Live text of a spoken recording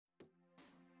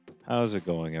How's it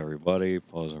going, everybody?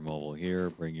 Pozermobil here,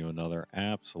 bring you another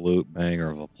absolute banger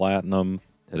of a platinum.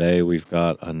 Today we've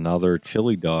got another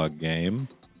chili dog game,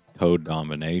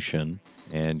 Toadomination,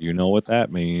 and you know what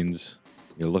that means.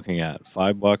 You're looking at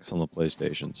 $5 on the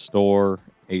PlayStation Store,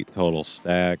 8 total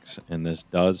stacks, and this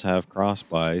does have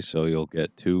Crossbuy, so you'll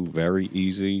get 2 very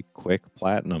easy, quick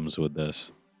platinums with this.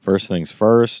 First things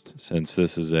first, since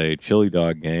this is a chili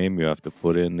dog game, you have to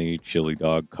put in the chili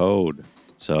dog code.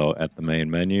 So at the main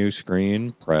menu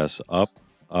screen, press up,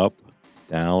 up,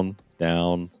 down,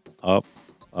 down, up,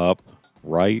 up,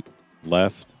 right,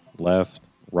 left, left,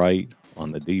 right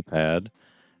on the D-pad,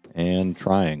 and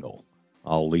triangle.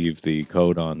 I'll leave the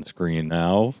code on screen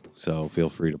now, so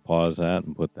feel free to pause that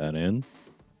and put that in.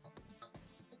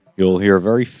 You'll hear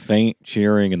very faint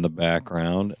cheering in the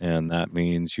background, and that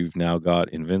means you've now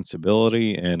got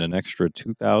invincibility and an extra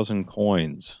 2,000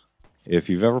 coins. If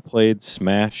you've ever played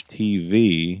Smash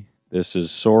TV, this is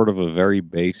sort of a very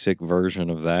basic version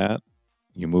of that.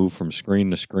 You move from screen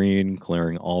to screen,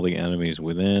 clearing all the enemies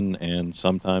within, and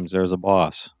sometimes there's a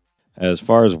boss. As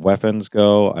far as weapons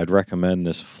go, I'd recommend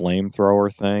this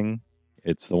flamethrower thing.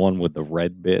 It's the one with the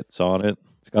red bits on it.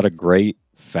 It's got a great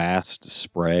fast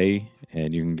spray,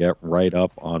 and you can get right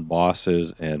up on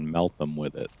bosses and melt them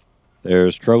with it.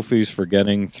 There's trophies for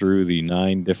getting through the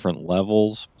 9 different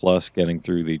levels, plus getting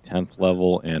through the 10th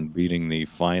level and beating the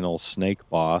final snake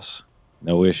boss.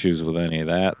 No issues with any of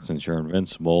that since you're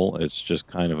invincible. It's just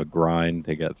kind of a grind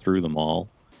to get through them all.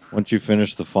 Once you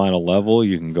finish the final level,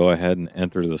 you can go ahead and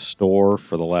enter the store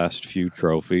for the last few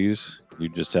trophies. You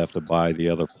just have to buy the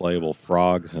other playable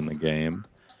frogs in the game.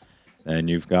 And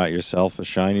you've got yourself a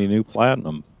shiny new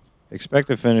platinum. Expect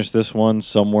to finish this one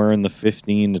somewhere in the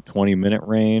 15 to 20 minute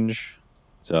range,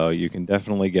 so you can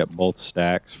definitely get both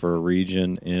stacks for a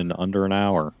region in under an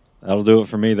hour. That'll do it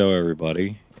for me though,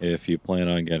 everybody. If you plan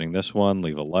on getting this one,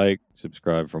 leave a like,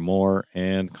 subscribe for more,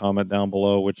 and comment down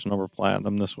below which number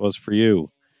platinum this was for you.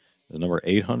 The number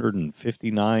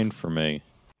 859 for me.